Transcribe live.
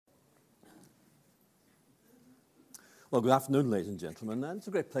Well, good afternoon, ladies and gentlemen, and it's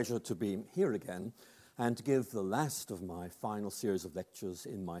a great pleasure to be here again and to give the last of my final series of lectures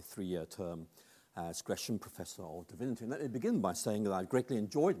in my 3-year term as Gresham Professor of Divinity. And let me begin by saying that I've greatly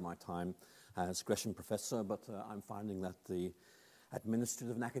enjoyed my time as Gresham Professor, but I'm finding that the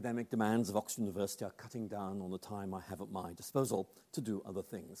administrative and academic demands of Oxford University are cutting down on the time I have at my disposal to do other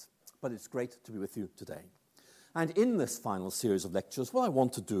things. But it's great to be with you today. And in this final series of lectures, what I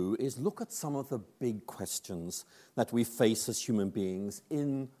want to do is look at some of the big questions that we face as human beings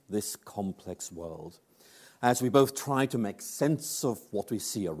in this complex world, as we both try to make sense of what we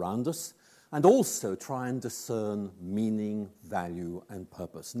see around us and also try and discern meaning, value, and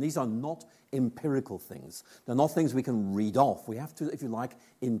purpose. And these are not empirical things. They're not things we can read off. We have to, if you like,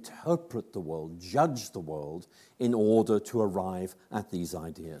 interpret the world, judge the world in order to arrive at these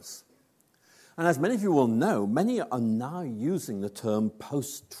ideas. And as many of you will know, many are now using the term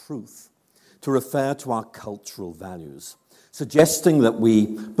post-truth to refer to our cultural values, suggesting that we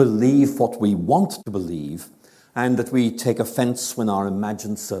believe what we want to believe and that we take offense when our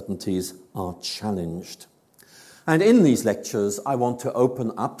imagined certainties are challenged. And in these lectures, I want to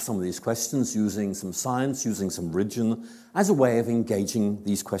open up some of these questions using some science, using some religion, as a way of engaging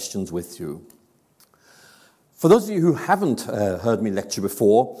these questions with you. For those of you who haven't heard me lecture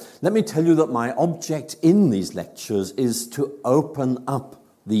before, let me tell you that my object in these lectures is to open up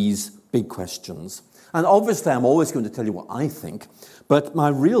these big questions. And obviously, I'm always going to tell you what I think, but my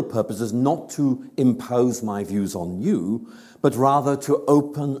real purpose is not to impose my views on you, but rather to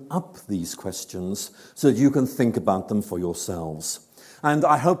open up these questions so that you can think about them for yourselves. And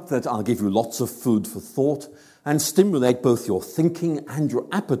I hope that I'll give you lots of food for thought and stimulate both your thinking and your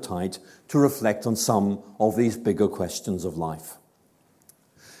appetite to reflect on some of these bigger questions of life.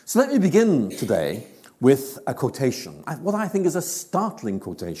 So let me begin today with a quotation, what I think is a startling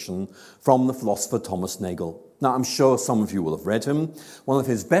quotation from the philosopher Thomas Nagel. Now, I'm sure some of you will have read him. One of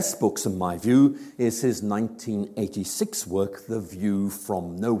his best books, in my view, is his 1986 work, The View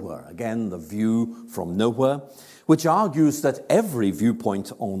from Nowhere. Again, The View from Nowhere, which argues that every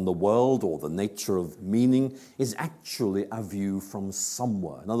viewpoint on the world or the nature of meaning is actually a view from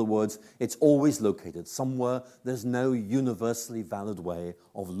somewhere. In other words, it's always located somewhere. There's no universally valid way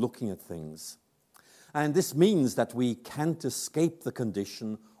of looking at things. And this means that we can't escape the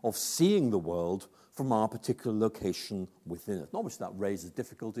condition of seeing the world from our particular location within it. And obviously that raises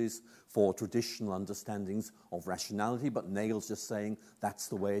difficulties for traditional understandings of rationality, but Nagel's just saying that's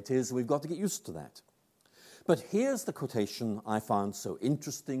the way it is, we've got to get used to that. But here's the quotation I found so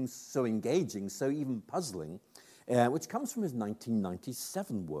interesting, so engaging, so even puzzling, which comes from his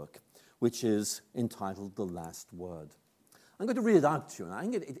 1997 work, which is entitled The Last Word. I'm going to read it out to you, and I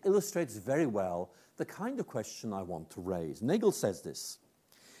think it illustrates very well the kind of question I want to raise. Nagel says this: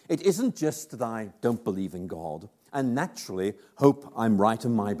 "It isn't just that I don't believe in God and naturally hope I'm right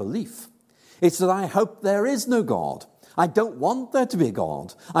in my belief. It's that I hope there is no God. I don't want there to be a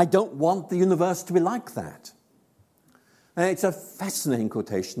God. I don't want the universe to be like that." And it's a fascinating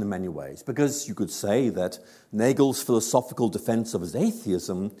quotation in many ways, because you could say that Nagel's philosophical defense of his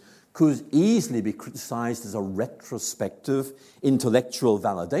atheism could easily be criticized as a retrospective intellectual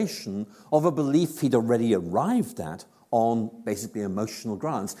validation of a belief he'd already arrived at on basically emotional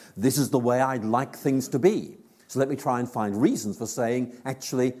grounds. This is the way I'd like things to be. So let me try and find reasons for saying,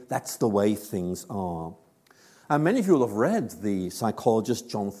 actually, that's the way things are. And many of you will have read the psychologist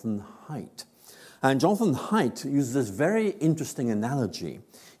Jonathan Haidt. And Jonathan Haidt uses this very interesting analogy.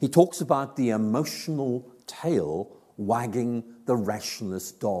 He talks about the emotional tail wagging the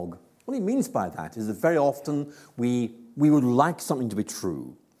rationalist dog. What he means by that is that very often we would like something to be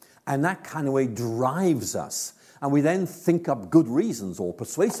true, and that kind of way drives us, and we then think up good reasons or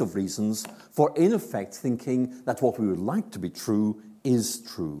persuasive reasons for, in effect, thinking that what we would like to be true is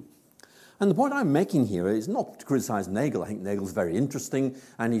true. And the point I'm making here is not to criticize Nagel. I think Nagel's very interesting,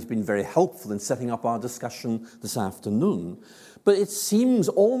 and he's been very helpful in setting up our discussion this afternoon. But it seems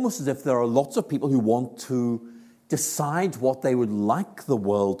almost as if there are lots of people who want to decide what they would like the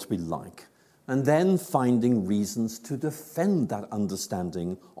world to be like, and then finding reasons to defend that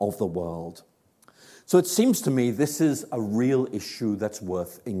understanding of the world. So it seems to me this is a real issue that's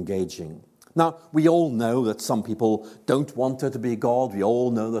worth engaging. Now, we all know that some people don't want there to be a God. We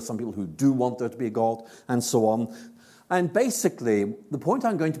all know there are some people who do want there to be a God, and so on. And basically, the point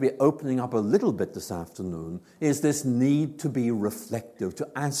I'm going to be opening up a little bit this afternoon is this need to be reflective, to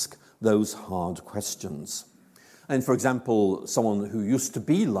ask those hard questions. And for example, someone who used to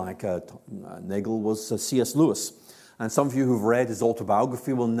be like Nagel was C.S. Lewis. And some of you who've read his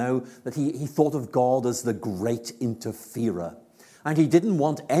autobiography will know that he thought of God as the great interferer. And he didn't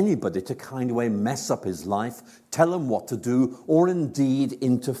want anybody to kind of way mess up his life, tell him what to do, or indeed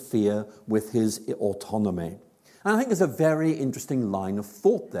interfere with his autonomy. And I think there's a very interesting line of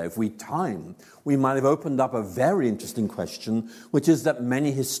thought there. If we time, we might have opened up a very interesting question, which is that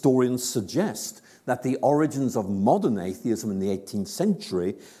many historians suggest that the origins of modern atheism in the 18th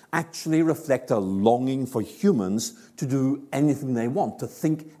century actually reflect a longing for humans to do anything they want, to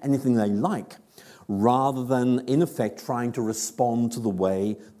think anything they like, rather than, in effect, trying to respond to the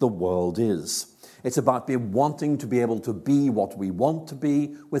way the world is. It's about wanting to be able to be what we want to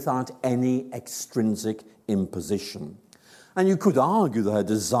be without any extrinsic imposition. And you could argue that a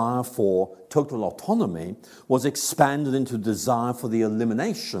desire for total autonomy was expanded into a desire for the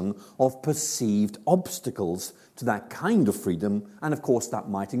elimination of perceived obstacles to that kind of freedom, and of course that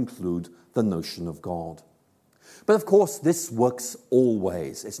might include the notion of God. But of course, this works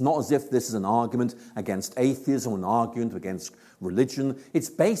always. It's not as if this is an argument against atheism or an argument against religion. It's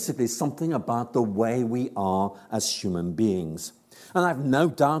basically something about the way we are as human beings. And I have no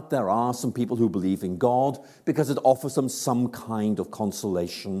doubt there are some people who believe in God because it offers them some kind of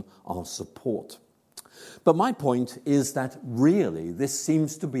consolation or support. But my point is that really this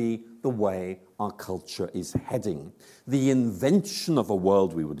seems to be the way our culture is heading. The invention of a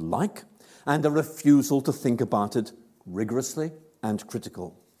world we would like, and a refusal to think about it rigorously and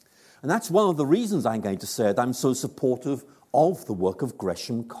critical. And that's one of the reasons I'm going to say that I'm so supportive of the work of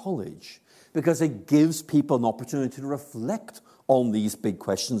Gresham College, because it gives people an opportunity to reflect on these big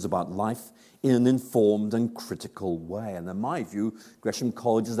questions about life in an informed and critical way. And in my view, Gresham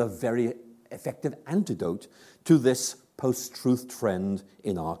College is a very effective antidote to this post-truth trend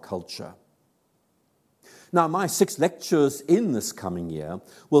in our culture. Now, my 6 lectures in this coming year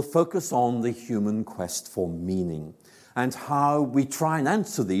will focus on the human quest for meaning and how we try and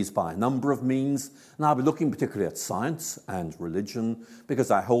answer these by a number of means. And I'll be looking particularly at science and religion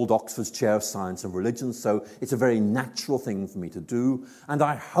because I hold Oxford's Chair of Science and Religion, so it's a very natural thing for me to do. And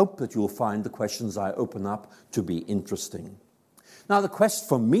I hope that you'll find the questions I open up to be interesting. Now, the quest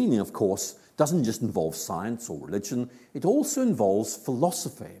for meaning, of course, doesn't just involve science or religion. It also involves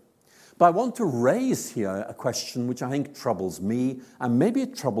philosophy. But I want to raise here a question which I think troubles me, and maybe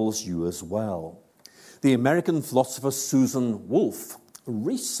it troubles you as well. The American philosopher Susan Wolf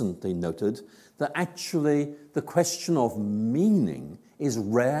recently noted that actually the question of meaning is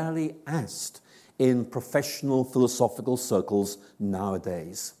rarely asked in professional philosophical circles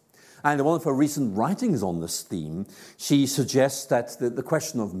nowadays. And in one of her recent writings on this theme, she suggests that the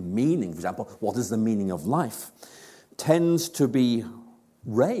question of meaning, for example, what is the meaning of life, tends to be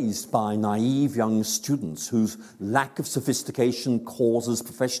raised by naive young students whose lack of sophistication causes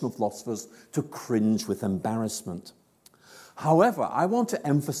professional philosophers to cringe with embarrassment. However, I want to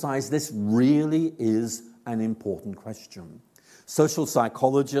emphasize this really is an important question. Social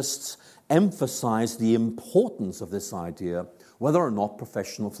psychologists emphasize the importance of this idea, whether or not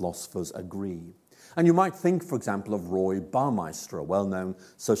professional philosophers agree. And you might think, for example, of Roy Baumeister, a well-known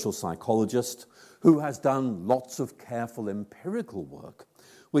social psychologist who has done lots of careful empirical work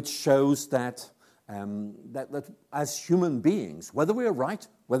which shows that as human beings, whether we're right,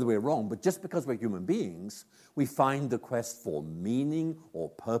 whether we're wrong, but just because we're human beings, we find the quest for meaning or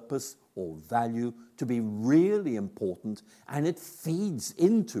purpose or value to be really important, and it feeds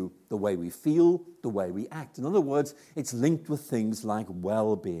into the way we feel, the way we act. In other words, it's linked with things like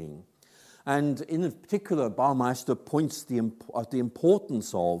well-being. And in particular, Baumeister points at the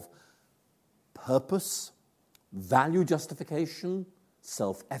importance of purpose, value justification,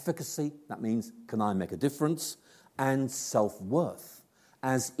 self-efficacy, that means can I make a difference, and self-worth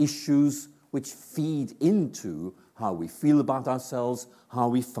as issues which feed into how we feel about ourselves, how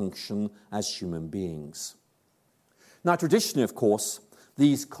we function as human beings. Now, traditionally, of course,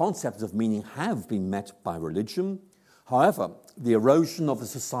 these concepts of meaning have been met by religion. However, the erosion of the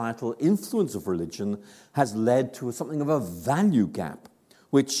societal influence of religion has led to something of a value gap,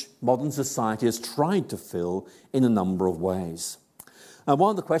 which modern society has tried to fill in a number of ways. And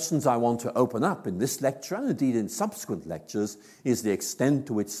one of the questions I want to open up in this lecture, and indeed in subsequent lectures, is the extent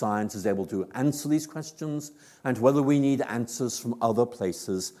to which science is able to answer these questions and whether we need answers from other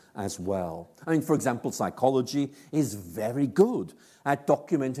places as well. I mean, for example, psychology is very good at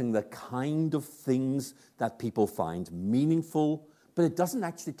documenting the kind of things that people find meaningful, but it doesn't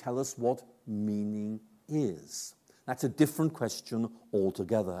actually tell us what meaning is. That's a different question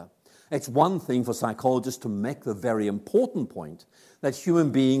altogether. It's one thing for psychologists to make the very important point that human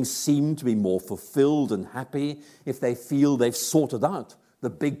beings seem to be more fulfilled and happy if they feel they've sorted out the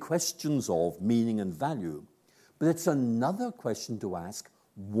big questions of meaning and value. But it's another question to ask,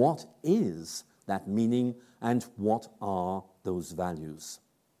 what is that meaning and what are those values.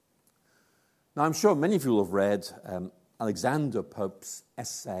 Now, I'm sure many of you will have read Alexander Pope's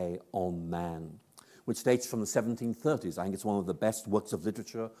essay on man, which dates from the 1730s. I think it's one of the best works of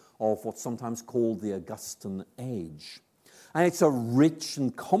literature of what's sometimes called the Augustan Age. And it's a rich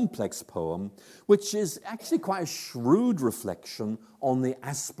and complex poem, which is actually quite a shrewd reflection on the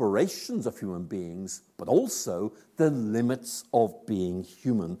aspirations of human beings, but also the limits of being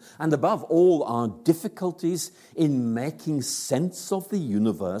human. And above all, our difficulties in making sense of the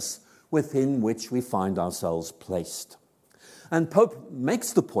universe within which we find ourselves placed. And Pope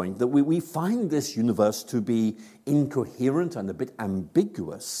makes the point that we find this universe to be incoherent and a bit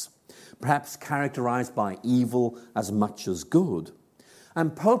ambiguous, perhaps characterized by evil as much as good.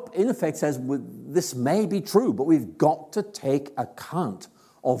 And Pope, in effect, says, this may be true, but we've got to take account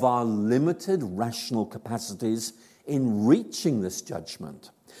of our limited rational capacities in reaching this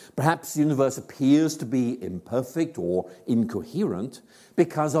judgment. Perhaps the universe appears to be imperfect or incoherent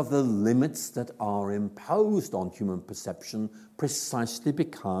because of the limits that are imposed on human perception precisely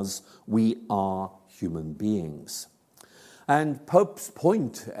because we are human beings. And Pope's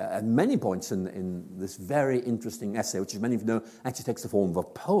point, at many points in this very interesting essay, which as many of you know actually takes the form of a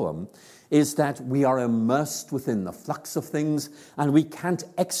poem, is that we are immersed within the flux of things and we can't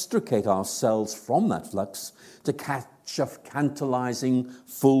extricate ourselves from that flux to catch a tantalizing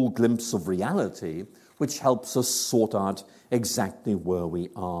full glimpse of reality, which helps us sort out exactly where we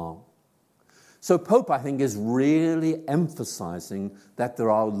are. So Pope, I think, is really emphasizing that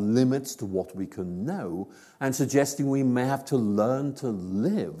there are limits to what we can know and suggesting we may have to learn to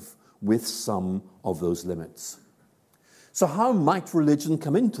live with some of those limits. So how might religion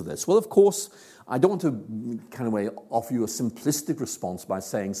come into this? Well, of course, I don't want to offer you a simplistic response by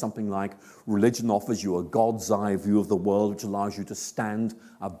saying something like religion offers you a God's eye view of the world which allows you to stand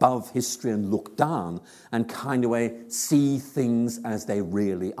above history and look down and see things as they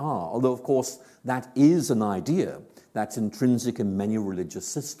really are. Although, of course, that is an idea that's intrinsic in many religious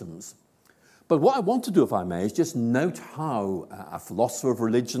systems. But what I want to do, if I may, is just note how a philosopher of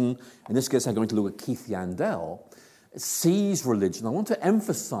religion, in this case I'm going to look at Keith Yandell, sees religion. I want to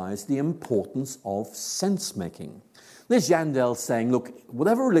emphasize the importance of sense-making. There's Yandell saying, look,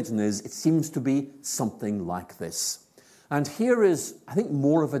 whatever religion is, it seems to be something like this. And here is, I think,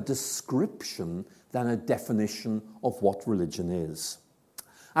 more of a description than a definition of what religion is.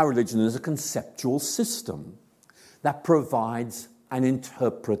 Our religion is a conceptual system that provides an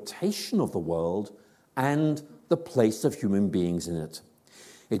interpretation of the world and the place of human beings in it.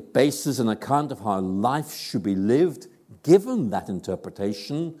 It bases an account of how life should be lived given that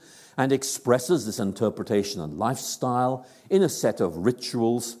interpretation and expresses this interpretation and lifestyle in a set of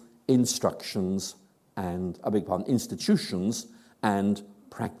rituals, instructions, and, institutions and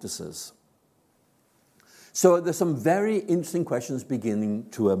practices. So there's some very interesting questions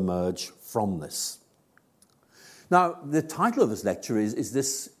beginning to emerge from this. Now, the title of this lecture is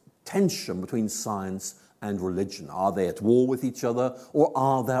this tension between science and religion. Are they at war with each other, or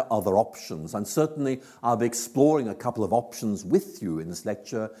are there other options? And certainly I'll be exploring a couple of options with you in this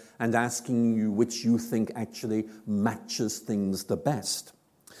lecture and asking you which you think actually matches things the best.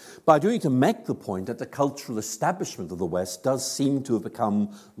 But I do need to make the point that the cultural establishment of the West does seem to have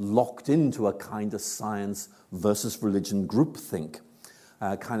become locked into a kind of science versus religion groupthink,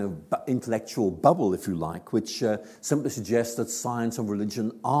 a kind of intellectual bubble, if you like, which simply suggests that science and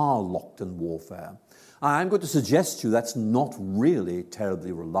religion are locked in warfare. I'm going to suggest to you that's not really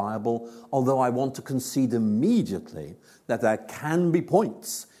terribly reliable, although I want to concede immediately that there can be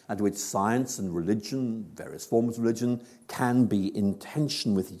points at which science and religion, various forms of religion, can be in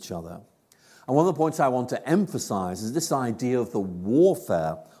tension with each other. And one of the points I want to emphasize is this idea of the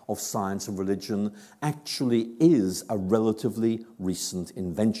warfare of science and religion actually is a relatively recent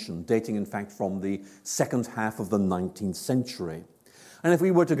invention, dating in fact from the second half of the 19th century. And if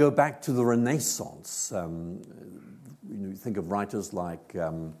we were to go back to the Renaissance, you think of writers like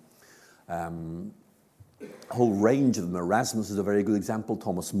a whole range of them. Erasmus is a very good example,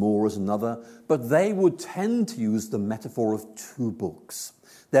 Thomas More is another, but they would tend to use the metaphor of two books.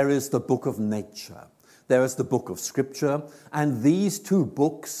 There is the book of nature, there is the book of scripture, and these two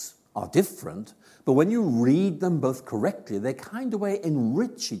books are different, but when you read them both correctly, they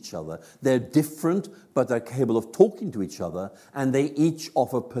enrich each other. They're different, but they're capable of talking to each other, and they each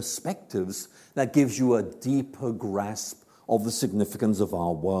offer perspectives that gives you a deeper grasp of the significance of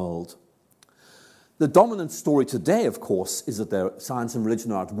our world. The dominant story today, of course, is that science and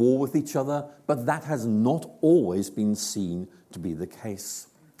religion are at war with each other, but that has not always been seen to be the case.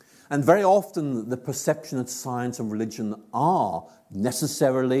 And very often the perception that science and religion are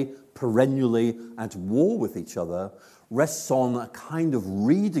necessarily, perennially at war with each other rests on a kind of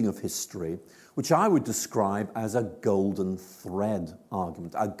reading of history which I would describe as a golden thread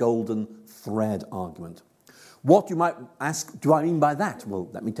argument, a golden thread argument. What you might ask, do I mean by that? Well,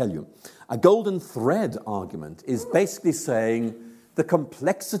 let me tell you. A golden thread argument is basically saying the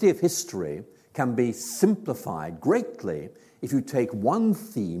complexity of history can be simplified greatly if you take one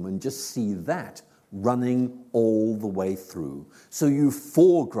theme and just see that running all the way through. So you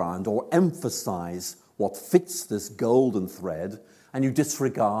foreground or emphasize what fits this golden thread, and you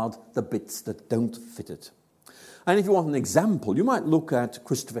disregard the bits that don't fit it. And if you want an example, you might look at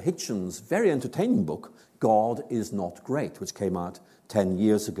Christopher Hitchens' very entertaining book, God is Not Great, which came out 10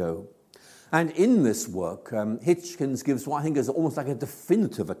 years ago. And in this work, Hitchens gives what I think is almost like a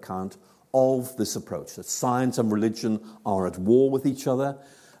definitive account of this approach, that science and religion are at war with each other.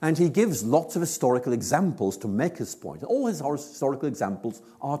 And he gives lots of historical examples to make his point. All his historical examples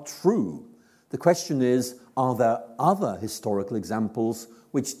are true. The question is, are there other historical examples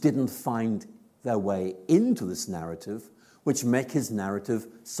which didn't find their way into this narrative, which make his narrative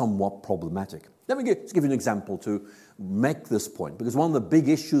somewhat problematic? Let me give you an example to make this point, because one of the big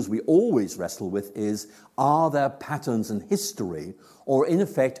issues we always wrestle with is, are there patterns in history, or in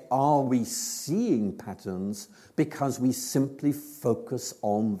effect, are we seeing patterns because we simply focus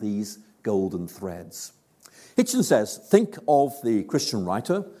on these golden threads? Hitchens says, think of the Christian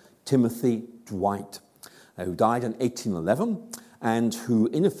writer Timothy Dwight, who died in 1811, and who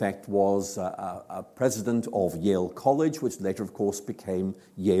in effect was a president of Yale College, which later, of course, became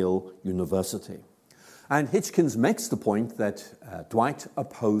Yale University. And Hitchens makes the point that Dwight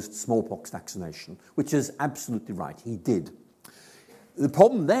opposed smallpox vaccination, which is absolutely right. He did. The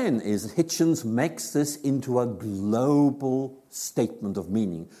problem then is that Hitchens makes this into a global statement of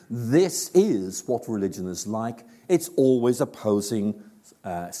meaning. This is what religion is like. It's always opposing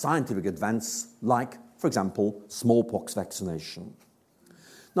scientific advance, like, for example, smallpox vaccination.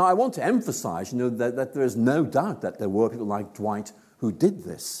 Now, I want to emphasize, that there is no doubt that there were people like Dwight who did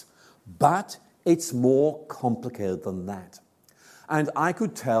this, but it's more complicated than that. And I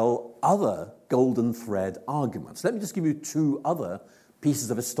could tell other golden thread arguments. Let me just give you two other pieces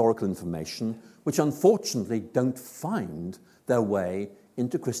of historical information which unfortunately don't find their way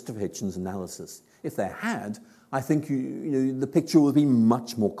into Christopher Hitchens' analysis. If they had, I think the picture would be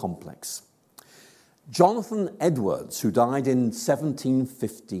much more complex. Jonathan Edwards, who died in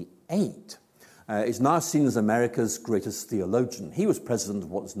 1758, is now seen as America's greatest theologian. He was president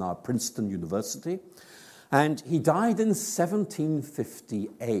of what is now Princeton University, and he died in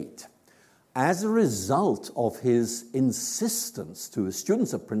 1758 as a result of his insistence to his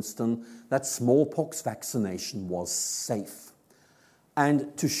students at Princeton that smallpox vaccination was safe.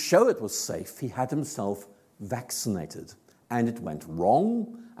 And to show it was safe, he had himself vaccinated, and it went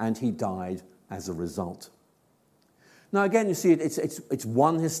wrong, and he died as a result. Now, again, you see, it's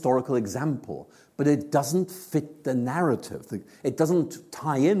one historical example, but it doesn't fit the narrative. It doesn't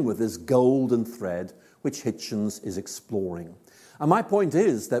tie in with this golden thread which Hitchens is exploring. And my point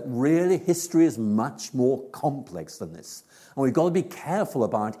is that really history is much more complex than this. And we've got to be careful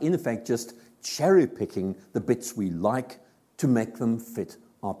about, in effect, just cherry-picking the bits we like to make them fit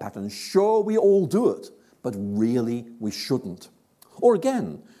our pattern. Sure, we all do it, but really we shouldn't. Or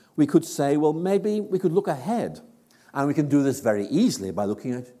again, we could say, well, maybe we could look ahead. And we can do this very easily by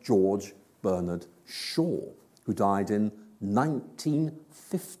looking at George Bernard Shaw, who died in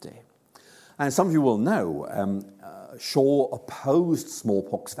 1950. And some of you will know Shaw opposed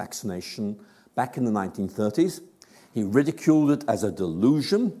smallpox vaccination back in the 1930s. He ridiculed it as a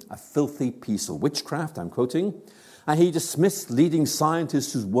delusion, a filthy piece of witchcraft, I'm quoting, and he dismissed leading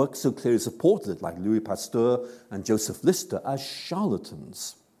scientists whose work so clearly supported it, like Louis Pasteur and Joseph Lister, as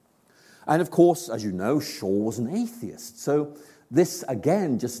charlatans. And of course, as you know, Shaw was an atheist. So this,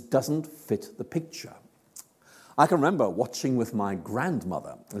 again, just doesn't fit the picture. I can remember watching with my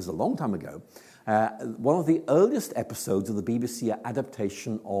grandmother, it was a long time ago, one of the earliest episodes of the BBC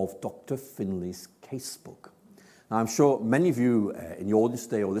adaptation of Dr. Finlay's Casebook. Now, I'm sure many of you in the audience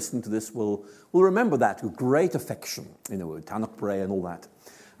today or listening to this will remember that with great affection, with Tannock Bray and all that.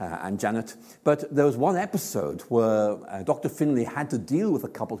 And Janet. But there was one episode where Dr. Finlay had to deal with a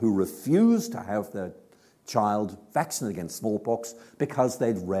couple who refused to have their child vaccinated against smallpox because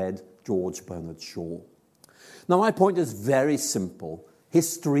they'd read George Bernard Shaw. Now, my point is very simple.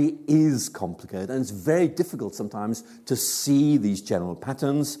 History is complicated, and it's very difficult sometimes to see these general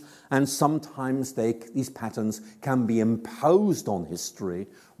patterns, and sometimes these patterns can be imposed on history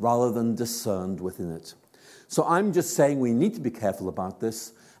rather than discerned within it. So I'm just saying we need to be careful about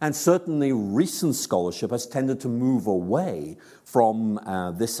this. And certainly recent scholarship has tended to move away from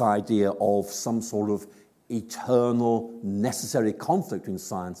this idea of some sort of eternal, necessary conflict between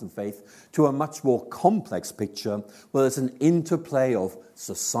science and faith to a much more complex picture where there's an interplay of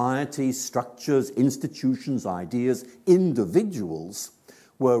society, structures, institutions, ideas, individuals,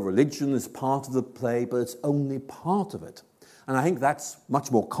 where religion is part of the play, but it's only part of it. And I think that's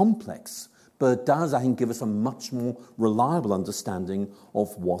much more complex, but it does, I think, give us a much more reliable understanding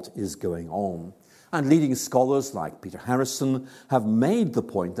of what is going on. And leading scholars like Peter Harrison have made the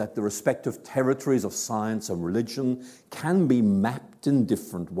point that the respective territories of science and religion can be mapped in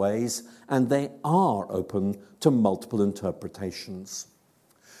different ways, and they are open to multiple interpretations.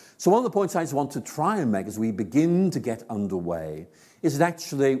 So one of the points I just want to try and make as we begin to get underway is that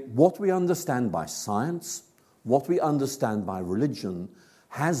actually what we understand by science, what we understand by religion,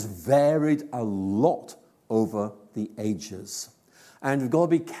 has varied a lot over the ages. And we've got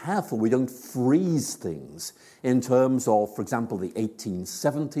to be careful we don't freeze things in terms of, for example, the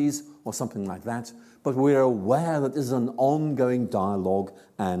 1870s or something like that, but we're aware that there's an ongoing dialogue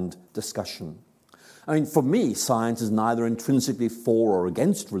and discussion. I mean, for me, science is neither intrinsically for or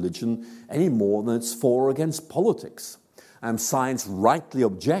against religion any more than it's for or against politics. Science rightly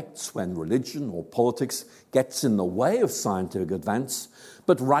objects when religion or politics gets in the way of scientific advance,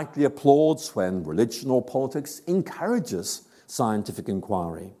 but rightly applauds when religion or politics encourages scientific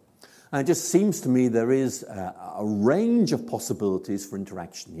inquiry. And it just seems to me there is a range of possibilities for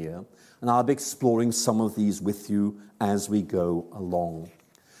interaction here, and I'll be exploring some of these with you as we go along.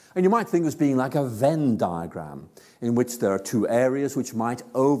 And you might think of this being like a Venn diagram, in which there are two areas which might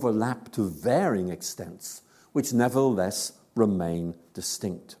overlap to varying extents, which nevertheless remain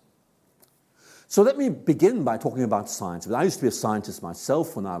distinct. So let me begin by talking about science. I used to be a scientist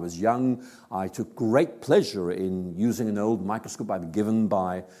myself when I was young. I took great pleasure in using an old microscope I'd been given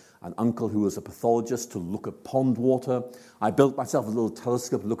by an uncle who was a pathologist to look at pond water. I built myself a little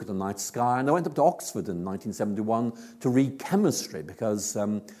telescope to look at the night sky, and I went up to Oxford in 1971 to read chemistry because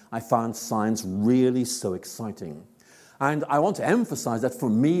I found science really so exciting. And I want to emphasize that for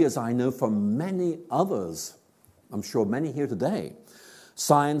me, as I know for many others, I'm sure many here today,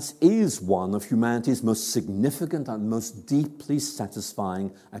 science is one of humanity's most significant and most deeply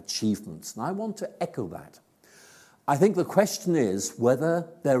satisfying achievements. And I want to echo that. I think the question is whether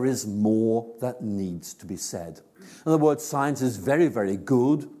there is more that needs to be said. In other words, science is very, very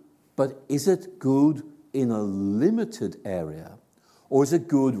good, but is it good in a limited area? Or is it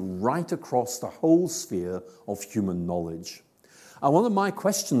good right across the whole sphere of human knowledge? And one of my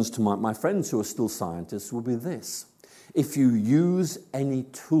questions to my friends who are still scientists will be this. If you use any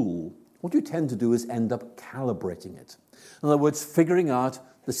tool, what you tend to do is end up calibrating it. In other words, figuring out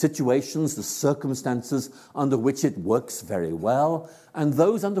the situations, the circumstances under which it works very well, and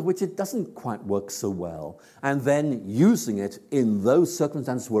those under which it doesn't quite work so well, and then using it in those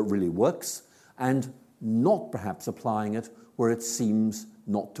circumstances where it really works, and not perhaps applying it where it seems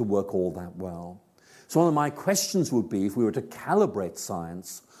not to work all that well. So one of my questions would be, if we were to calibrate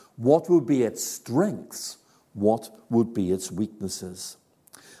science, what would be its strengths? What would be its weaknesses?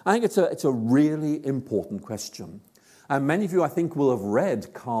 I think it's a really important question. And many of you, I think, will have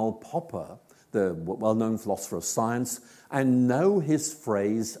read Karl Popper, the well-known philosopher of science, and know his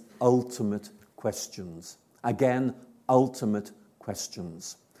phrase, ultimate questions. Again, ultimate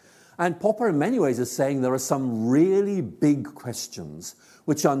questions. And Popper, in many ways, is saying there are some really big questions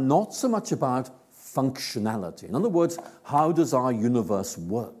which are not so much about functionality. In other words, how does our universe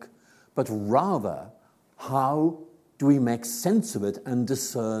work? But rather, how do we make sense of it and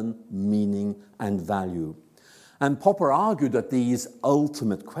discern meaning and value? And Popper argued that these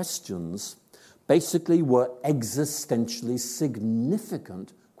ultimate questions basically were existentially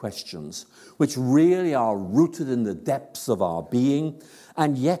significant questions, which really are rooted in the depths of our being,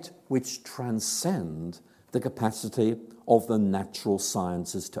 and yet which transcend the capacity of the natural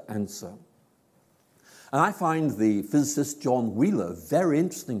sciences to answer. And I find the physicist John Wheeler very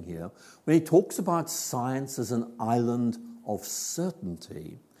interesting here when he talks about science as an island of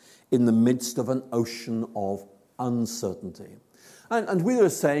certainty in the midst of an ocean of uncertainty. And Wheeler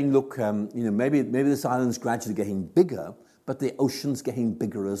is saying, look, maybe this island's gradually getting bigger, but the ocean's getting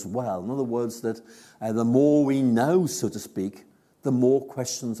bigger as well. In other words, that the more we know, so to speak, the more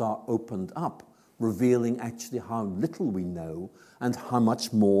questions are opened up, revealing actually how little we know and how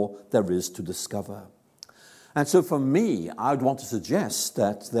much more there is to discover. And so for me, I would want to suggest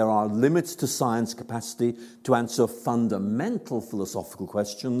that there are limits to science's capacity to answer fundamental philosophical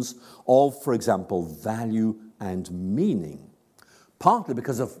questions of, for example, value and meaning, partly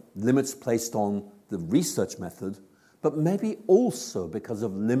because of limits placed on the research method, but maybe also because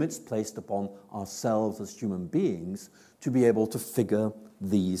of limits placed upon ourselves as human beings to be able to figure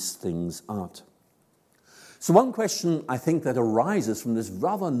these things out. So one question I think that arises from this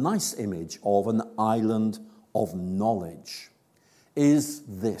rather nice image of an island of knowledge is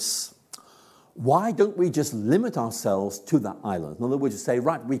this. Why don't we just limit ourselves to that island? In other words, you say,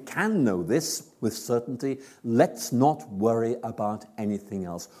 right, we can know this with certainty. Let's not worry about anything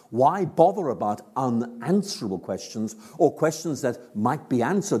else. Why bother about unanswerable questions or questions that might be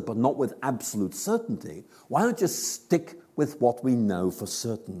answered but not with absolute certainty? Why not just stick with what we know for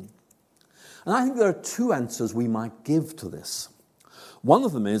certain? And I think there are two answers we might give to this. One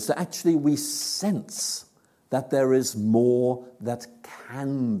of them is that actually we sense that there is more that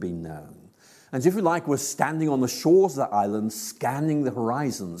can be known. And if you like, we're standing on the shores of that island, scanning the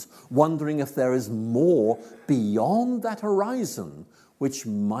horizons, wondering if there is more beyond that horizon, which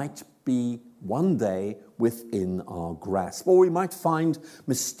might be one day within our grasp. Or we might find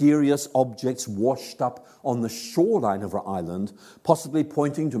mysterious objects washed up on the shoreline of our island, possibly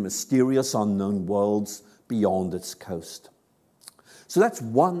pointing to mysterious unknown worlds beyond its coast. So that's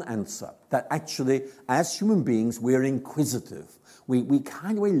one answer, that actually, as human beings, we're inquisitive. We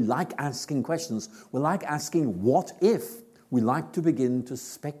like asking questions. We like asking what if. We like to begin to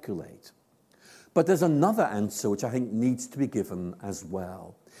speculate. But there's another answer which I think needs to be given as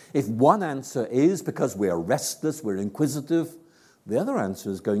well. If one answer is because we're restless, we're inquisitive, the other answer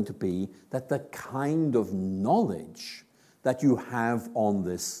is going to be that the kind of knowledge that you have on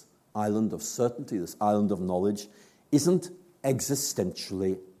this island of certainty, this island of knowledge, isn't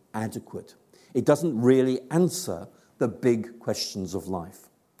existentially adequate. It doesn't really answer the big questions of life.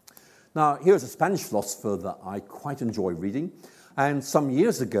 Now, here's a Spanish philosopher that I quite enjoy reading, and some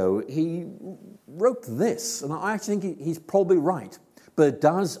years ago he wrote this, and I actually think he's probably right, but it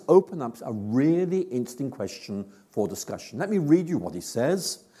does open up a really interesting question for discussion. Let me read you what he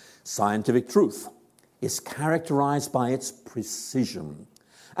says. Scientific truth is characterized by its precision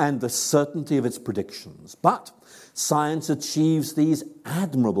and the certainty of its predictions, but science achieves these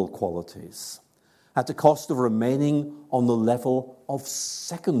admirable qualities at the cost of remaining on the level of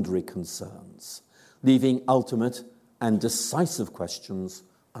secondary concerns, leaving ultimate and decisive questions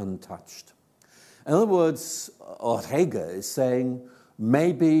untouched. In other words, Ortega is saying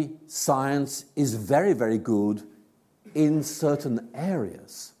maybe science is very, very good in certain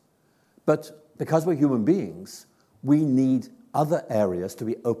areas, but because we're human beings, we need other areas to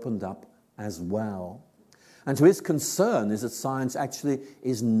be opened up as well. And so his concern is that science actually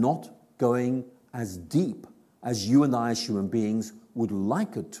is not going as deep as you and I as human beings would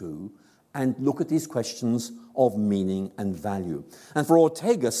like it to, and look at these questions of meaning and value. And for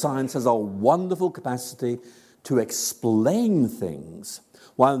Ortega, science has a wonderful capacity to explain things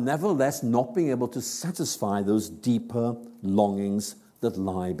while nevertheless not being able to satisfy those deeper longings that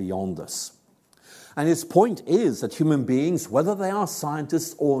lie beyond us. And his point is that human beings, whether they are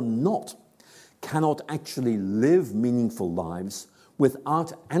scientists or not, cannot actually live meaningful lives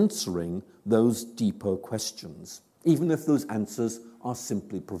without answering those deeper questions, even if those answers are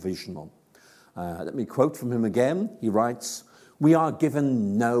simply provisional. Let me quote from him again. He writes, "We are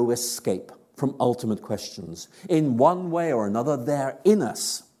given no escape from ultimate questions. In one way or another, they're in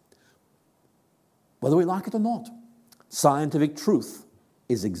us, whether we like it or not. Scientific truth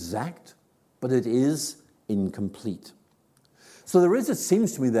is exact, but it is incomplete." So there is, it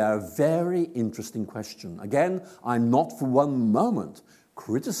seems to me, there a very interesting question. Again, I'm not for one moment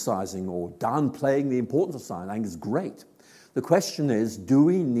criticizing or downplaying the importance of science. I think it's great. The question is, do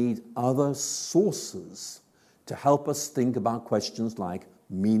we need other sources to help us think about questions like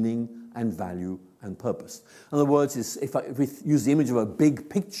meaning and value and purpose? In other words, if we use the image of a big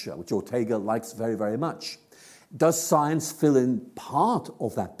picture, which Ortega likes very, very much, does science fill in part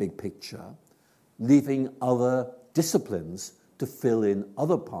of that big picture, leaving other disciplines to fill in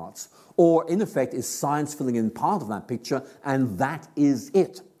other parts? Or, in effect, is science filling in part of that picture, and that is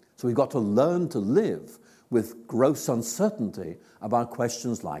it? So we've got to learn to live with gross uncertainty about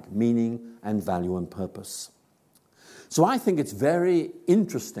questions like meaning and value and purpose. So I think it's very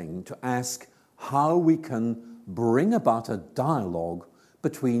interesting to ask how we can bring about a dialogue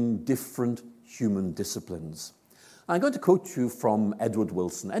between different human disciplines. I'm going to quote you from Edward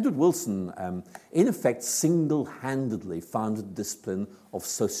Wilson. Edward Wilson, in effect, single-handedly founded the discipline of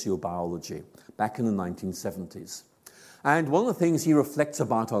sociobiology back in the 1970s. And one of the things he reflects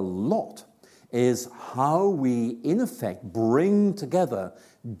about a lot is how we, in effect, bring together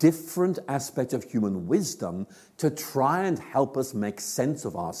different aspects of human wisdom to try and help us make sense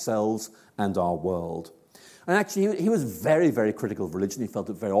of ourselves and our world. And actually, he was very, very critical of religion. He felt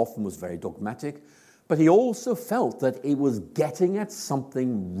it very often was very dogmatic. But he also felt that it was getting at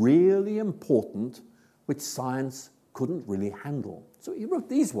something really important which science couldn't really handle. So he wrote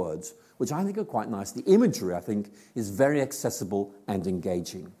these words, which I think are quite nice. The imagery, I think, is very accessible and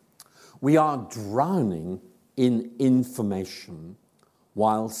engaging. We are drowning in information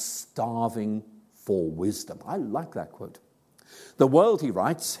while starving for wisdom. I like that quote. The world, he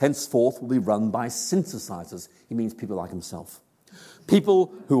writes, henceforth will be run by synthesizers. He means people like himself.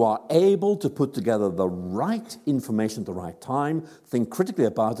 People who are able to put together the right information at the right time, think critically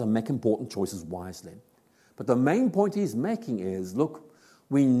about it, and make important choices wisely. But the main point he's making is, look,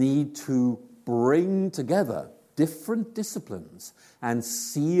 we need to bring together different disciplines and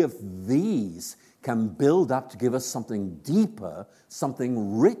see if these can build up to give us something deeper,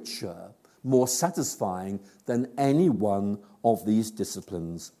 something richer, more satisfying than any one of these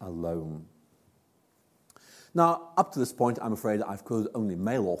disciplines alone. Now, up to this point, I'm afraid I've quoted only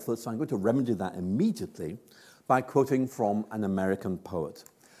male authors, so I'm going to remedy that immediately by quoting from an American poet.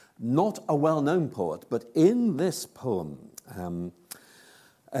 Not a well-known poet, but in this poem,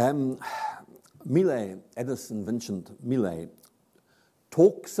 Millay, Edison Vincent Millay,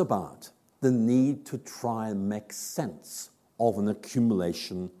 talks about the need to try and make sense of an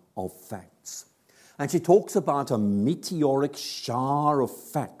accumulation of facts. And she talks about a meteoric shower of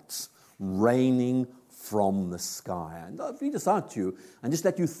facts raining from the sky. And I'll read this out to you and just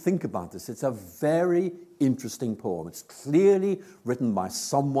let you think about this. It's a very interesting poem. It's clearly written by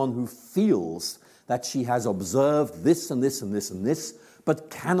someone who feels that she has observed this and this and this and this, but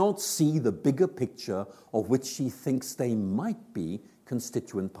cannot see the bigger picture of which she thinks they might be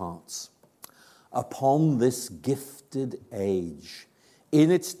constituent parts. Upon this gifted age, in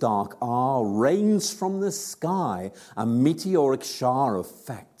its dark hour, rains from the sky a meteoric shower of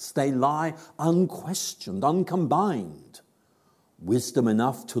facts. They lie unquestioned, uncombined. Wisdom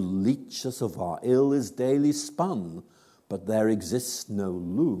enough to leach us of our ill is daily spun, but there exists no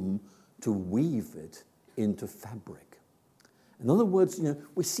loom to weave it into fabric. In other words,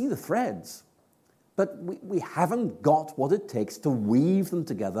 we see the threads, but we haven't got what it takes to weave them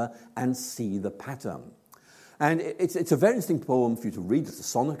together and see the pattern. And it's a very interesting poem for you to read. It's a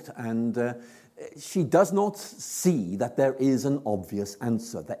sonnet, and she does not see that there is an obvious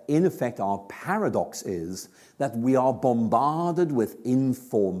answer. That in effect, our paradox is that we are bombarded with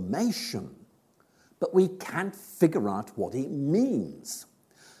information, but we can't figure out what it means.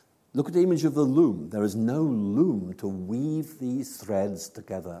 Look at the image of the loom. There is no loom to weave these threads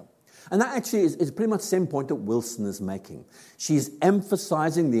together. And that actually is pretty much the same point that Wilson is making. She's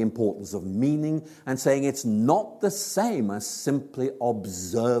emphasizing the importance of meaning and saying it's not the same as simply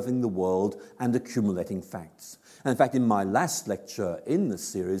observing the world and accumulating facts. And in fact, in my last lecture in this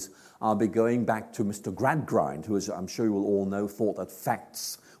series, I'll be going back to Mr. Gradgrind, who, as I'm sure you will all know, thought that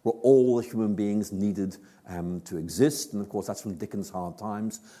facts were all the human beings needed to exist. And of course, that's from Dickens' Hard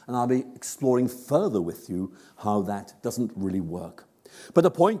Times. And I'll be exploring further with you how that doesn't really work. But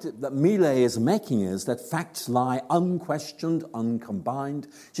the point that Millay is making is that facts lie unquestioned, uncombined.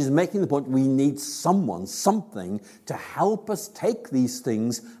 She's making the point we need someone, something, to help us take these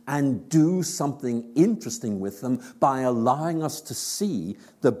things and do something interesting with them by allowing us to see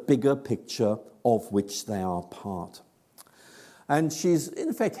the bigger picture of which they are part. And she's, in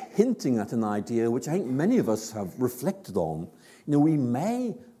effect, hinting at an idea which I think many of us have reflected on. We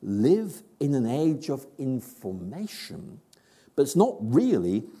may live in an age of information, but it's not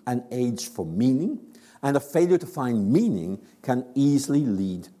really an age for meaning, and a failure to find meaning can easily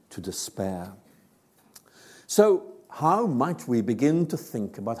lead to despair. So, how might we begin to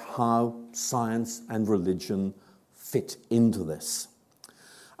think about how science and religion fit into this?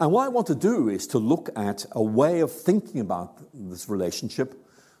 And what I want to do is to look at a way of thinking about this relationship,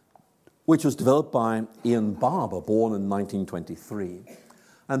 which was developed by Ian Barbour, born in 1923.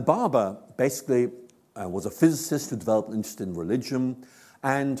 And Barbour basically was a physicist who developed an interest in religion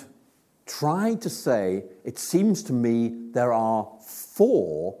and tried to say, it seems to me there are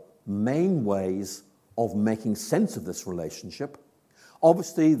four main ways of making sense of this relationship.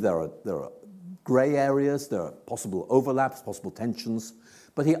 Obviously, there are grey areas, there are possible overlaps, possible tensions,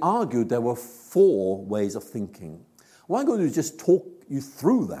 but he argued there were four ways of thinking. What I'm going to do is just talk you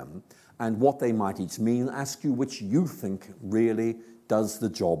through them and what they might each mean, ask you which you think really does the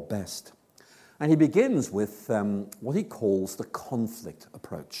job best. And he begins with what he calls the conflict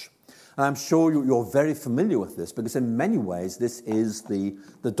approach. And I'm sure you're very familiar with this because in many ways this is the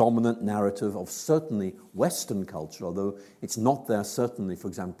dominant narrative of certainly Western culture, although it's not there certainly, for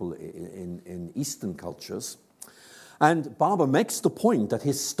example, in Eastern cultures. And Barbour makes the point that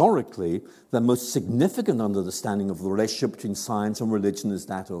historically the most significant understanding of the relationship between science and religion is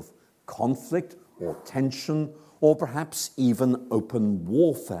that of conflict or tension or perhaps even open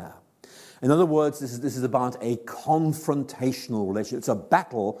warfare. In other words, this is about a confrontational relationship. It's a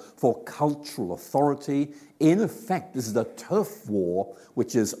battle for cultural authority. In effect, this is a turf war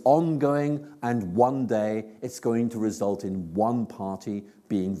which is ongoing, and one day it's going to result in one party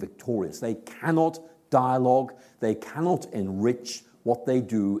being victorious. They cannot dialogue, they cannot enrich. What they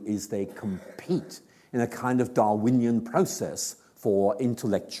do is they compete in a kind of Darwinian process for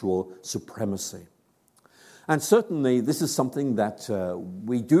intellectual supremacy. And certainly this is something that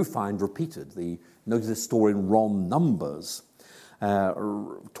we do find repeated. The noted historian Ron Numbers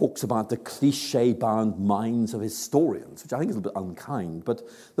talks about the cliche-bound minds of historians, which I think is a bit unkind. But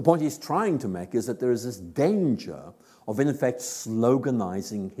the point he's trying to make is that there is this danger of, in effect,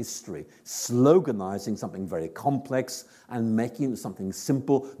 sloganizing history, sloganizing something very complex and making it something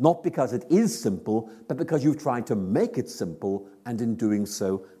simple, not because it is simple, but because you've tried to make it simple and in doing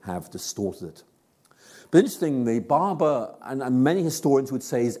so have distorted it. But interestingly, Barber, and many historians would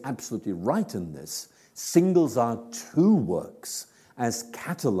say is absolutely right in this, singles out two works as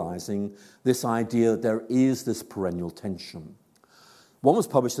catalyzing this idea that there is this perennial tension. One was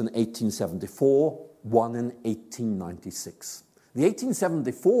published in 1874, one in 1896. The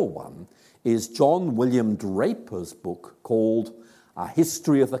 1874 one is John William Draper's book called A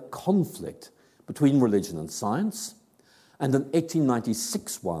History of the Conflict Between Religion and Science, and an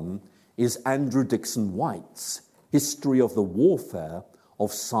 1896 one is Andrew Dixon White's History of the Warfare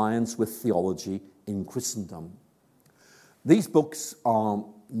of Science with Theology in Christendom. These books are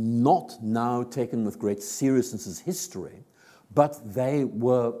not now taken with great seriousness as history, but they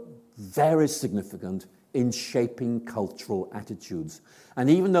were very significant in shaping cultural attitudes. And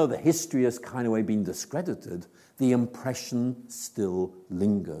even though the history has kind of been discredited, the impression still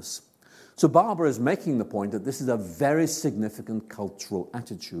lingers. So Barber is making the point that this is a very significant cultural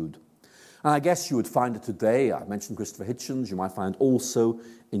attitude. And I guess you would find it today. I mentioned Christopher Hitchens. You might find also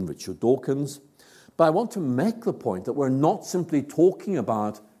in Richard Dawkins. But I want to make the point that we're not simply talking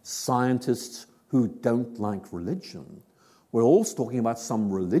about scientists who don't like religion. We're also talking about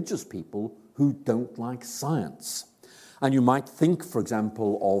some religious people who don't like science. And you might think, for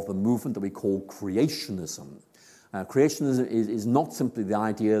example, of the movement that we call creationism. Creationism is not simply the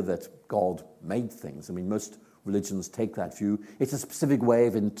idea that God made things. I mean, most religions take that view. It's a specific way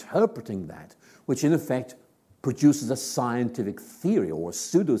of interpreting that, which in effect produces a scientific theory or a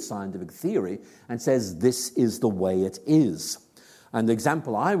pseudo-scientific theory and says this is the way it is. And the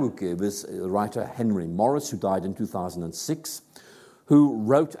example I would give is the writer Henry Morris, who died in 2006, who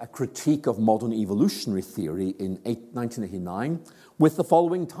wrote a critique of modern evolutionary theory in 1989 with the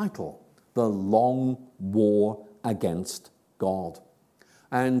following title, The Long War Against God.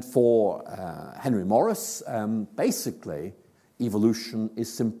 And for Henry Morris, basically, evolution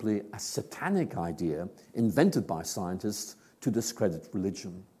is simply a satanic idea invented by scientists to discredit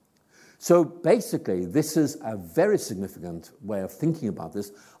religion. So basically, this is a very significant way of thinking about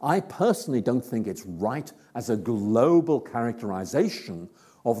this. I personally don't think it's right as a global characterization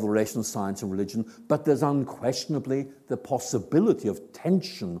of the relation of science and religion, but there's unquestionably the possibility of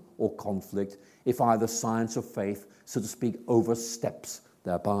tension or conflict if either science or faith, so to speak, oversteps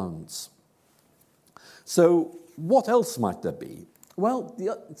their bounds. So what else might there be? Well,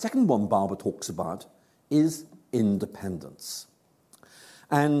 the second one Barber talks about is independence.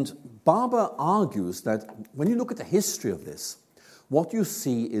 And Barber argues that when you look at the history of this, what you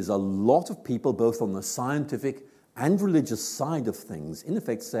see is a lot of people, both on the scientific and religious side of things, in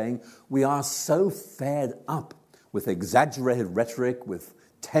effect saying, we are so fed up with exaggerated rhetoric, with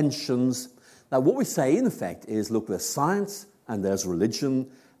tensions. Now, what we say, in effect, is, look, there's science and there's religion,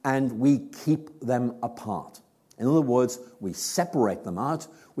 and we keep them apart. In other words, we separate them out,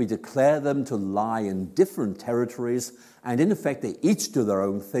 we declare them to lie in different territories, and in effect, they each do their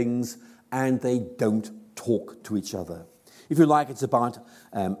own things, and they don't talk to each other. If you like, it's about,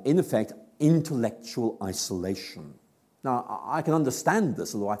 in effect, intellectual isolation. Now, I can understand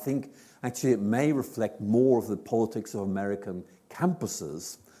this, although I think actually it may reflect more of the politics of American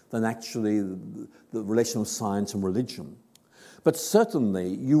campuses than actually the relation of science and religion. But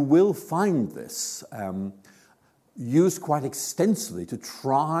certainly, you will find this used quite extensively to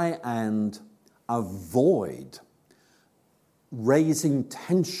try and avoid raising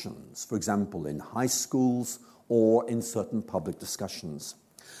tensions, for example, in high schools or in certain public discussions.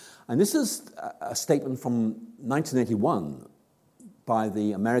 And this is a statement from 1981 by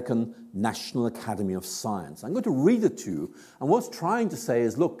the American National Academy of Science. I'm going to read it to you, and what it's trying to say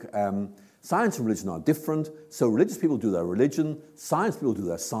is, look, science and religion are different, so religious people do their religion, science people do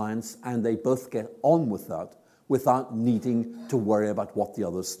their science, and they both get on with that without needing to worry about what the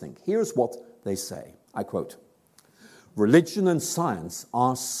others think. Here's what they say, I quote, religion and science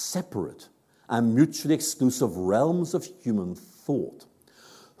are separate and mutually exclusive realms of human thought,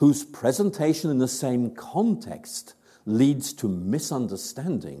 whose presentation in the same context leads to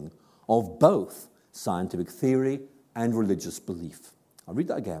misunderstanding of both scientific theory and religious belief. I'll read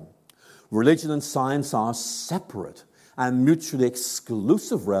that again. Religion and science are separate and mutually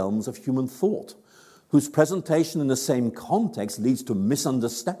exclusive realms of human thought, whose presentation in the same context leads to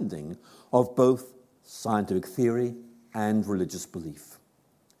misunderstanding of both scientific theory and religious belief.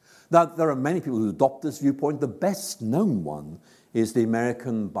 Now, there are many people who adopt this viewpoint. The best known one is the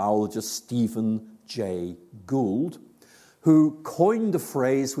American biologist Stephen Jay Gould, who coined a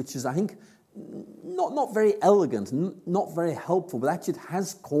phrase which is, I think, not very elegant, not very helpful, but actually it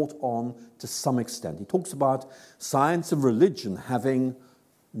has caught on to some extent. He talks about science and religion having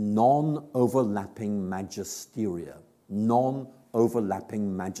non-overlapping magisteria.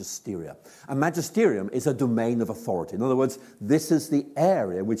 Non-overlapping magisteria. A magisterium is a domain of authority. In other words, this is the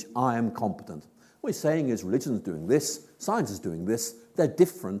area in which I am competent. What he's saying is religion is doing this, science is doing this, they're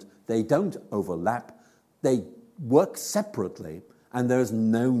different, they don't overlap, they work separately, and there is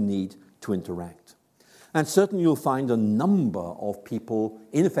no need to interact. And certainly you'll find a number of people,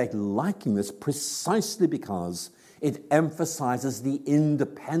 in effect, liking this precisely because it emphasizes the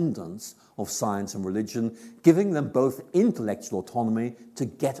independence of science and religion, giving them both intellectual autonomy to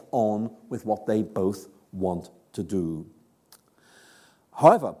get on with what they both want to do.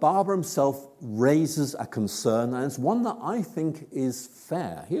 However, Barber himself raises a concern, and it's one that I think is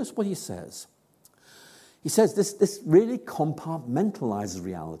fair. Here's what he says. He says this really compartmentalizes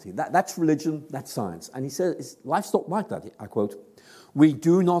reality. That's religion, that's science. And he says, life's not like that, I quote. We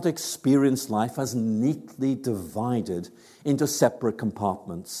do not experience life as neatly divided into separate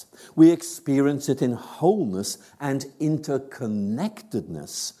compartments. We experience it in wholeness and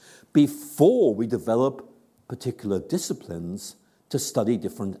interconnectedness before we develop particular disciplines to study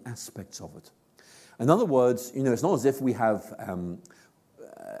different aspects of it. In other words, it's not as if we have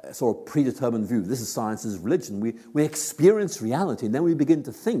a sort of predetermined view. This is science, this is religion. We experience reality, and then we begin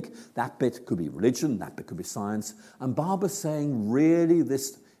to think that bit could be religion, that bit could be science. And Barber's saying, really,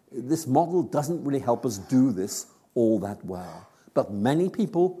 this model doesn't really help us do this all that well. But many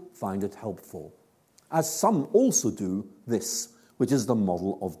people find it helpful, as some also do this, which is the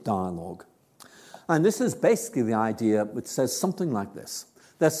model of dialogue. And this is basically the idea which says something like this.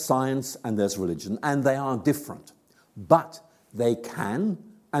 There's science and there's religion, and they are different. But they can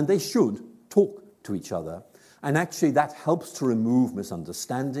and they should talk to each other. And actually that helps to remove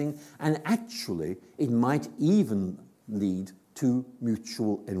misunderstanding, and actually it might even lead to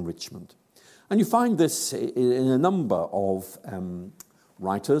mutual enrichment. And you find this in a number of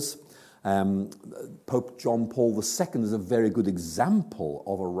writers. Pope John Paul II is a very good example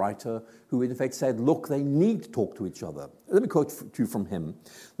of a writer who in fact said, look, they need to talk to each other. Let me quote to you from him.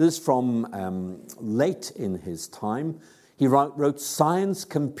 This is from late in his time. He wrote, science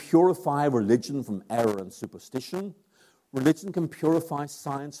can purify religion from error and superstition. Religion can purify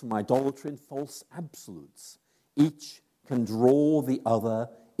science from idolatry and false absolutes. Each can draw the other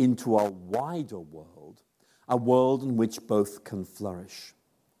into a wider world, a world in which both can flourish.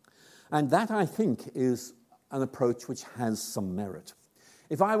 And that, I think, is an approach which has some merit.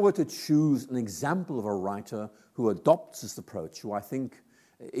 If I were to choose an example of a writer who adopts this approach, who I think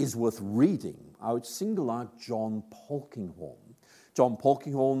is worth reading, I would single out John Polkinghorne. John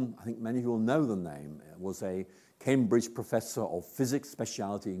Polkinghorne, I think many of you will know the name, was a Cambridge professor of physics,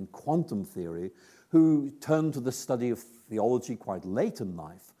 speciality in quantum theory, who turned to the study of theology quite late in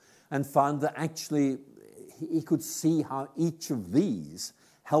life and found that actually he could see how each of these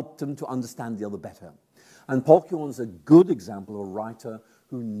helped him to understand the other better. And Polkinghorne is a good example of a writer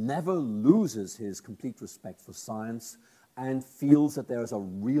who never loses his complete respect for science and feels that there is a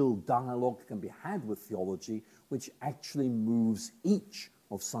real dialogue that can be had with theology, which actually moves each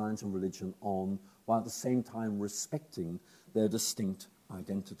of science and religion on, while at the same time respecting their distinct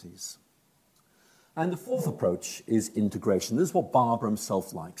identities. And the fourth approach is integration. This is what Barber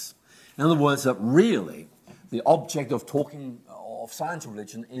himself likes. In other words, that really the object of talking of science and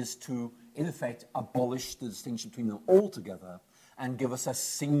religion is to, in effect, abolish the distinction between them altogether and give us a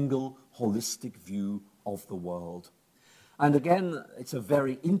single holistic view of the world. And again, it's a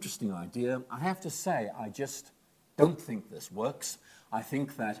very interesting idea. I have to say, I just don't think this works. I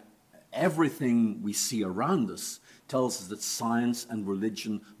think that everything we see around us tells us that science and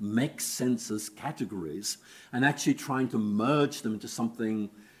religion make sense as categories, and actually trying to merge them into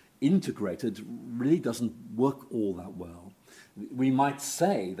something integrated really doesn't work all that well. We might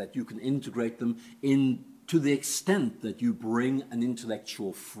say that you can integrate them into to the extent that you bring an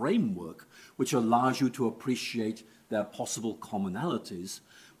intellectual framework which allows you to appreciate their possible commonalities,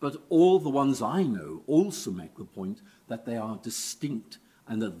 but all the ones I know also make the point that they are distinct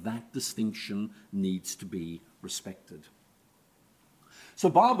and that that distinction needs to be respected. So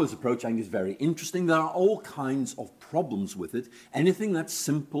Barber's approach, I think, is very interesting. There are all kinds of problems with it. Anything that's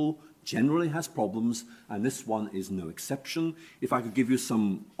simple generally has problems, and this one is no exception. If I could give you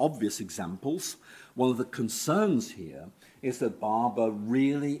some obvious examples, one of the concerns here is that Barber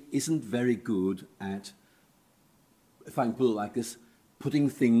really isn't very good at, if I can put it like this, putting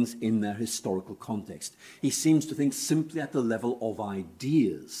things in their historical context. He seems to think simply at the level of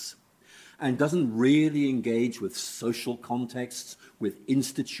ideas and doesn't really engage with social contexts, with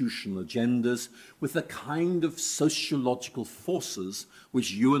institutional agendas, with the kind of sociological forces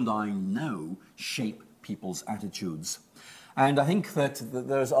which you and I know shape people's attitudes. And I think that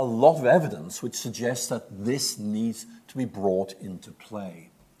there's a lot of evidence which suggests that this needs to be brought into play.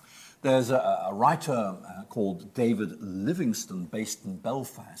 There's a writer called David Livingstone, based in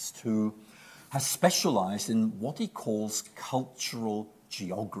Belfast, who has specialized in what he calls cultural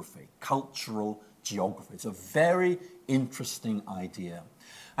geography. Cultural geography. It's a very interesting idea.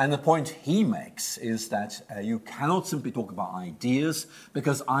 And the point he makes is that you cannot simply talk about ideas,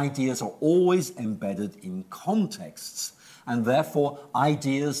 because ideas are always embedded in contexts. And therefore,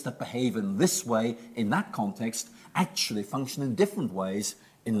 ideas that behave in this way, in that context, actually function in different ways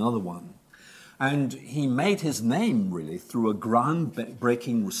in another one. And he made his name, really, through a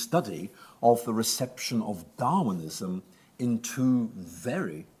groundbreaking study of the reception of Darwinism in two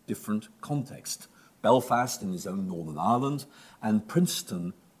very different contexts. Belfast in his own Northern Ireland, and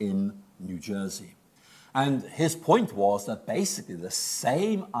Princeton in New Jersey. And his point was that basically the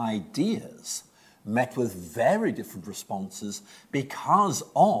same ideas met with very different responses because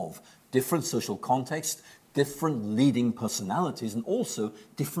of different social contexts, different leading personalities, and also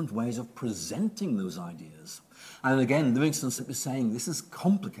different ways of presenting those ideas. And again, Livingstone simply saying this is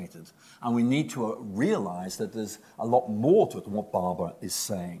complicated, and we need to realize that there's a lot more to it than what Barber is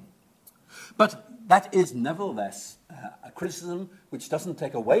saying. But that is nevertheless a criticism which doesn't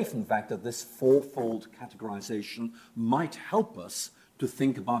take away from the fact that this fourfold categorization might help us to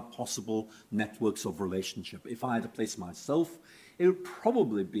think about possible networks of relationship. If I had to place myself, it would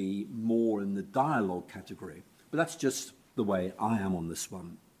probably be more in the dialogue category. But that's just the way I am on this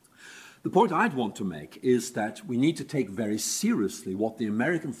one. The point I'd want to make is that we need to take very seriously what the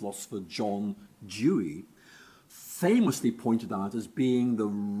American philosopher John Dewey famously pointed out as being the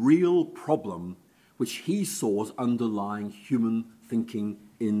real problem which he saw as underlying human thinking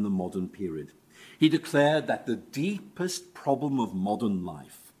in the modern period. He declared that the deepest problem of modern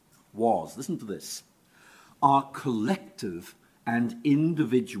life was, listen to this, our collective and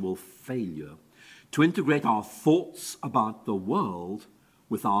individual failure to integrate our thoughts about the world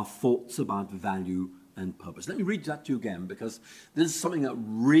with our thoughts about value and purpose. Let me read that to you again, because this is something that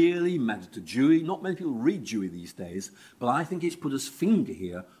really mattered to Dewey. Not many people read Dewey these days, but I think he's put his finger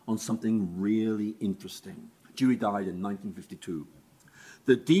here on something really interesting. Dewey died in 1952.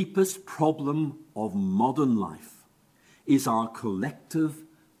 The deepest problem of modern life is our collective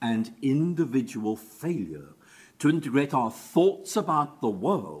and individual failure to integrate our thoughts about the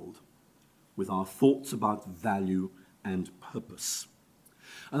world with our thoughts about value and purpose.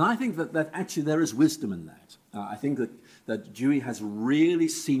 And I think that actually there is wisdom in that. I think that Dewey has really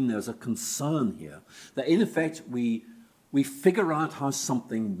seen there's a concern here, that in effect we figure out how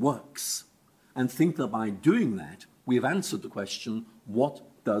something works and think that by doing that, we've answered the question, what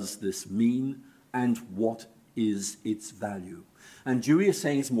does this mean and what is its value? And Dewey is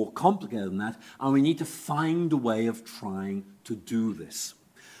saying it's more complicated than that, and we need to find a way of trying to do this.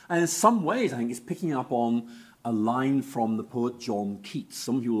 And in some ways, I think it's picking up on a line from the poet John Keats.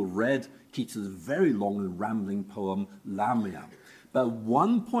 Some of you will have read Keats' very long and rambling poem, Lamia. But at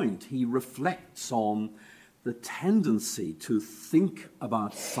one point, he reflects on the tendency to think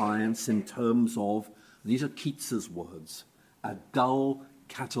about science in terms of, these are Keats's words, a dull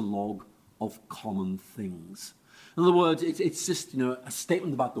catalogue of common things. In other words, it's just a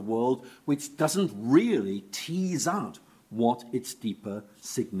statement about the world which doesn't really tease out what its deeper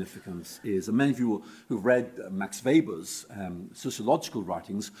significance is. And many of you who've read Max Weber's sociological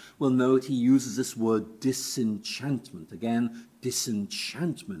writings will know that he uses this word disenchantment. Again,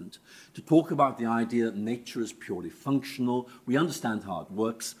 disenchantment, to talk about the idea that nature is purely functional. We understand how it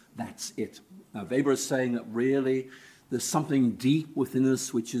works. That's it. Now, Weber is saying that really there's something deep within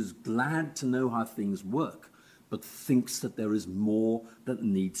us which is glad to know how things work, but thinks that there is more that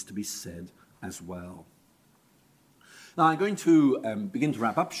needs to be said as well. Now, I'm going to begin to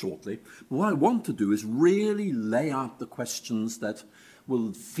wrap up shortly, but what I want to do is really lay out the questions that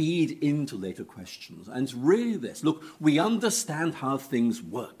will feed into later questions. And it's really this. Look, we understand how things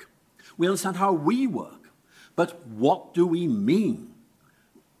work. We understand how we work. But what do we mean?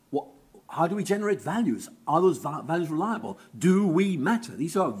 How do we generate values? Are those values reliable? Do we matter?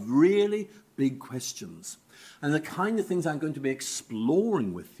 These are really big questions. And the kind of things I'm going to be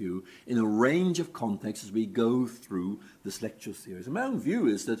exploring with you in a range of contexts as we go through this lecture series. And my own view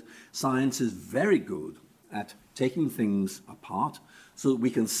is that science is very good at taking things apart so that we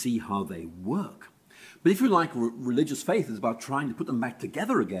can see how they work. But if you like, religious faith is about trying to put them back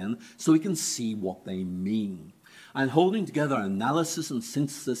together again so we can see what they mean. And holding together analysis and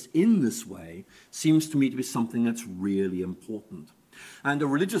synthesis in this way seems to me to be something that's really important. And a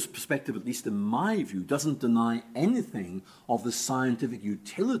religious perspective, at least in my view, doesn't deny anything of the scientific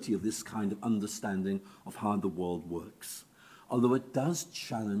utility of this kind of understanding of how the world works, although it does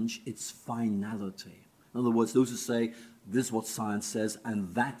challenge its finality. In other words, those who say, this is what science says,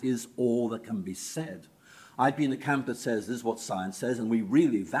 and that is all that can be said. I'd be in the camp that says, this is what science says, and we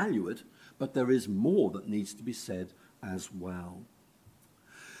really value it, but there is more that needs to be said as well.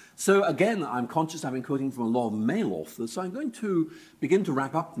 So again, I'm conscious I've been quoting from a lot of male authors, so I'm going to begin to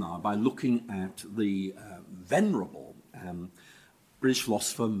wrap up now by looking at the venerable British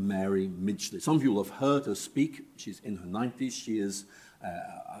philosopher Mary Midgley. Some of you will have heard her speak. She's in her 90s. She is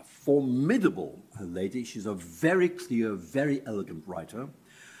a formidable lady. She's a very clear, very elegant writer.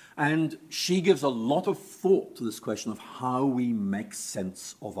 And she gives a lot of thought to this question of how we make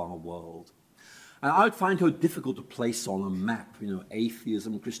sense of our world. And I would find her difficult to place on a map,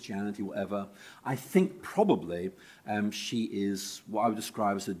 atheism, Christianity, whatever. I think probably she is what I would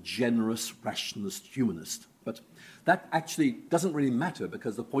describe as a generous, rationalist humanist. But that actually doesn't really matter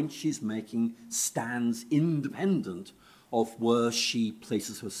because the point she's making stands independent of where she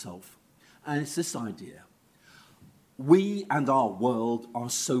places herself. And it's this idea. We and our world are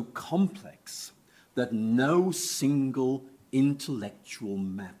so complex that no single intellectual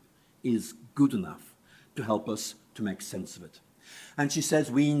map is good enough to help us to make sense of it. And she says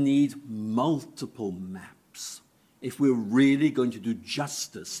we need multiple maps if we're really going to do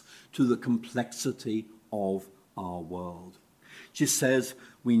justice to the complexity of our world. She says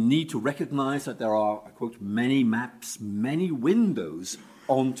we need to recognize that there are, I quote, many maps, many windows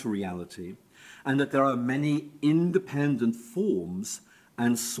onto reality, and that there are many independent forms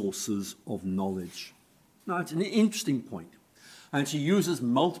and sources of knowledge. Now, it's an interesting point. And she uses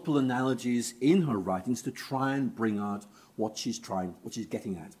multiple analogies in her writings to try and bring out what she's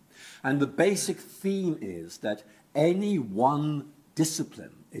getting at. And the basic theme is that any one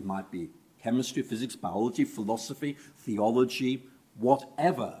discipline, it might be chemistry, physics, biology, philosophy, theology,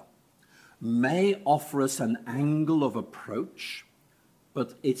 whatever, may offer us an angle of approach,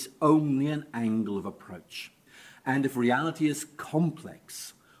 but it's only an angle of approach. And if reality is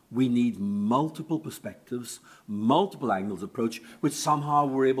complex, we need multiple perspectives, multiple angles of approach, which somehow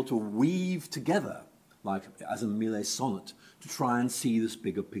we're able to weave together, like as a Millet sonnet, to try and see this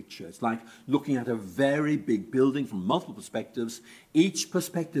bigger picture. It's like looking at a very big building from multiple perspectives. Each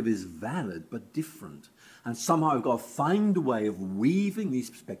perspective is valid, but different. And somehow we've got to find a way of weaving these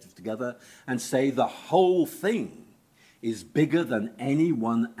perspectives together and say the whole thing is bigger than any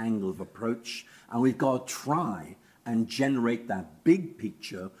one angle of approach, and we've got to try and generate that big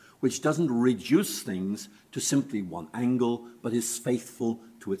picture which doesn't reduce things to simply one angle, but is faithful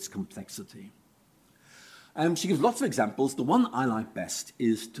to its complexity. She gives lots of examples. The one I like best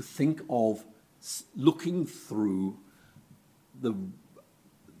is to think of looking through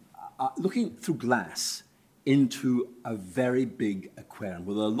glass into a very big aquarium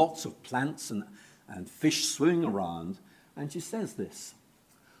where there are lots of plants and fish swimming around. And she says this: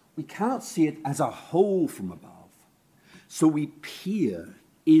 we cannot see it as a whole from above, so we peer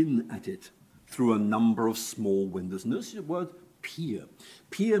in at it through a number of small windows. Notice the word peer.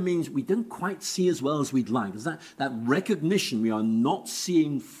 Peer means we don't quite see as well as we'd like. There's that recognition we are not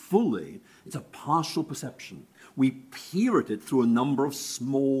seeing fully. It's a partial perception. We peer at it through a number of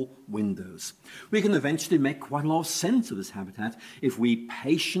small windows. We can eventually make quite a lot of sense of this habitat if we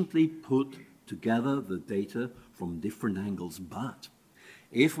patiently put together the data from different angles. But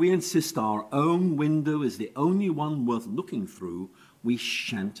if we insist our own window is the only one worth looking through, we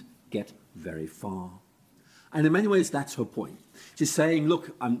shan't get very far. And in many ways, that's her point. She's saying,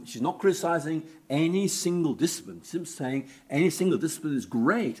 look, she's not criticizing any single discipline. She's saying any single discipline is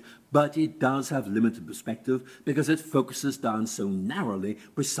great, but it does have limited perspective because it focuses down so narrowly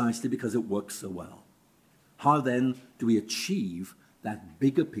precisely because it works so well. How then do we achieve that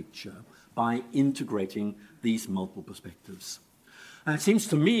bigger picture by integrating these multiple perspectives. And it seems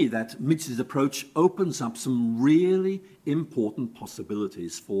to me that Miche's approach opens up some really important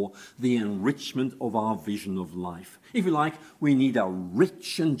possibilities for the enrichment of our vision of life. If you like, we need a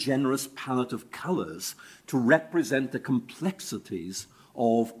rich and generous palette of colors to represent the complexities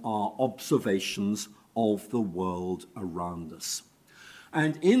of our observations of the world around us.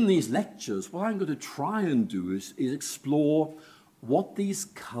 And in these lectures, what I'm going to try and do is explore what these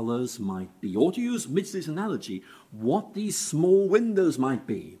colors might be, or to use Miche's analogy, what these small windows might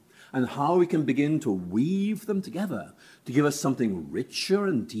be, and how we can begin to weave them together to give us something richer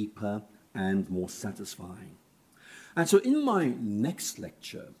and deeper and more satisfying. And so in my next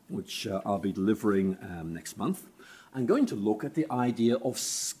lecture, which I'll be delivering next month, I'm going to look at the idea of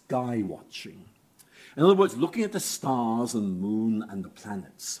sky watching. In other words, looking at the stars and moon and the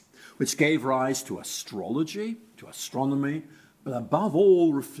planets, which gave rise to astrology, to astronomy, but above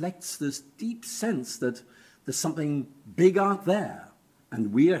all reflects this deep sense that there's something big out there,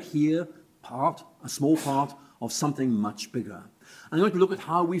 and we are here, a small part of something much bigger. I'm going to look at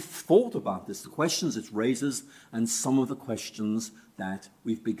how we've thought about this, the questions it raises, and some of the questions that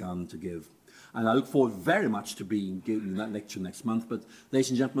we've begun to give. And I look forward very much to being giving that lecture next month. But ladies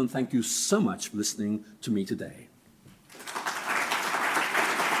and gentlemen, thank you so much for listening to me today.